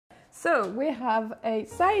So we have a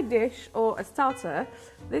side dish or a starter.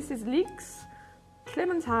 This is leeks,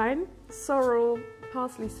 Clementine, sorrel,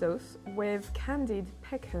 parsley sauce with candied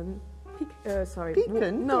pecan.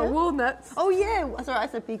 Walnuts. Oh yeah, sorry, I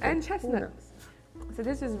said pecan. And chestnuts. So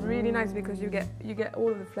this is really nice because you get all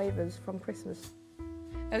of the flavors from Christmas.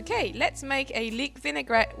 Okay, let's make a leek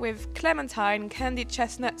vinaigrette with clementine, candied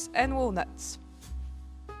chestnuts and walnuts.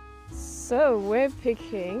 So we're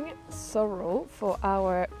picking sorrel for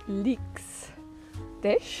our leeks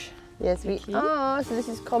dish. Yes, so this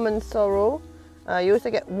is common sorrel. You also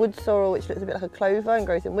get wood sorrel, which looks a bit like a clover and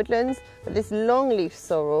grows in woodlands. But this longleaf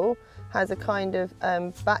sorrel has a kind of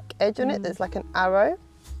back edge on it that's like an arrow.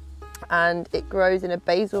 And it grows in a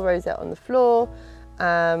basil rosette on the floor.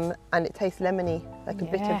 And it tastes lemony, like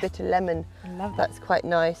a bitter lemon. I love That's quite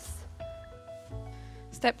nice.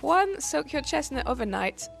 Step 1, soak your chestnut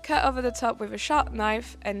overnight, cut over the top with a sharp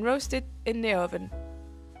knife and roast it in the oven.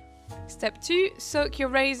 Step 2, soak your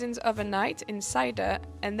raisins overnight in cider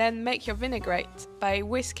and then make your vinaigrette by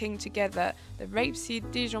whisking together the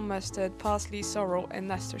rapeseed, Dijon mustard, parsley, sorrel and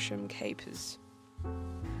nasturtium capers.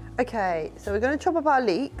 Okay, so we're going to chop up our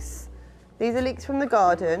leeks. These are leeks from the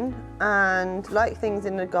garden, and like things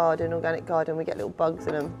in the garden, organic garden, we get little bugs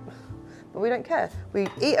in them. But we don't care. We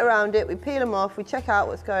eat around it, we peel them off, we check out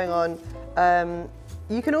what's going on.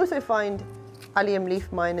 You can also find allium leaf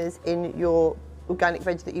miners in your organic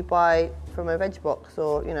veg that you buy from a veg box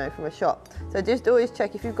or from a shop. So just always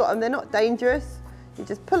check if you've got them. They're not dangerous. You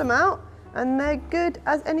just pull them out and they're good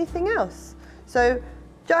as anything else. So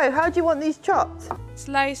Joe, how do you want these chopped?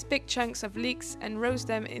 Slice big chunks of leeks and roast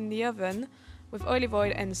them in the oven with olive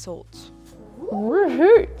oil and salt.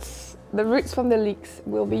 Roots! The roots from the leeks,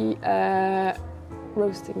 will be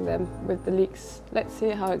roasting them with the leeks. Let's see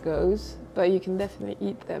how it goes, but you can definitely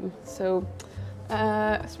eat them. So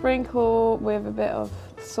sprinkle with a bit of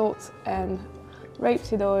salt and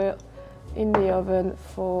rapeseed oil in the oven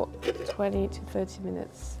for 20 to 30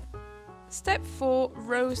 minutes. Step 4,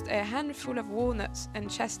 roast a handful of walnuts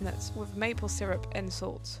and chestnuts with maple syrup and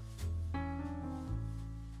salt.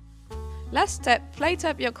 Last step, plate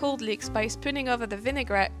up your cold leeks by spooning over the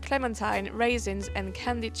vinaigrette, clementine, raisins and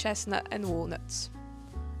candied chestnut and walnuts.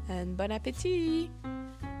 And bon appétit!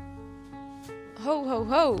 Ho ho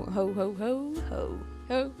ho, ho ho ho, ho,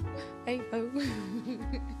 ho, hey ho.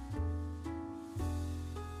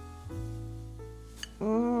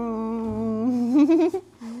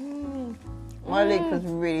 My leek was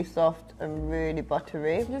really soft and really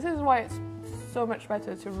buttery. This is why it's so much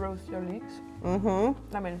better to roast your leeks.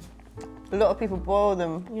 I mean, a lot of people boil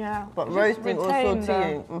them, but roasting or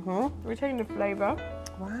sauteing. Retain the flavour.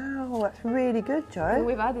 Wow, that's really good, Joe. And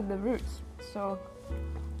we've added the roots, so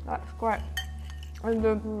that's great. And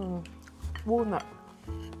the walnut.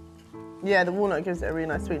 Yeah, the walnut gives it a really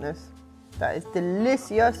nice sweetness. That is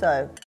delicioso.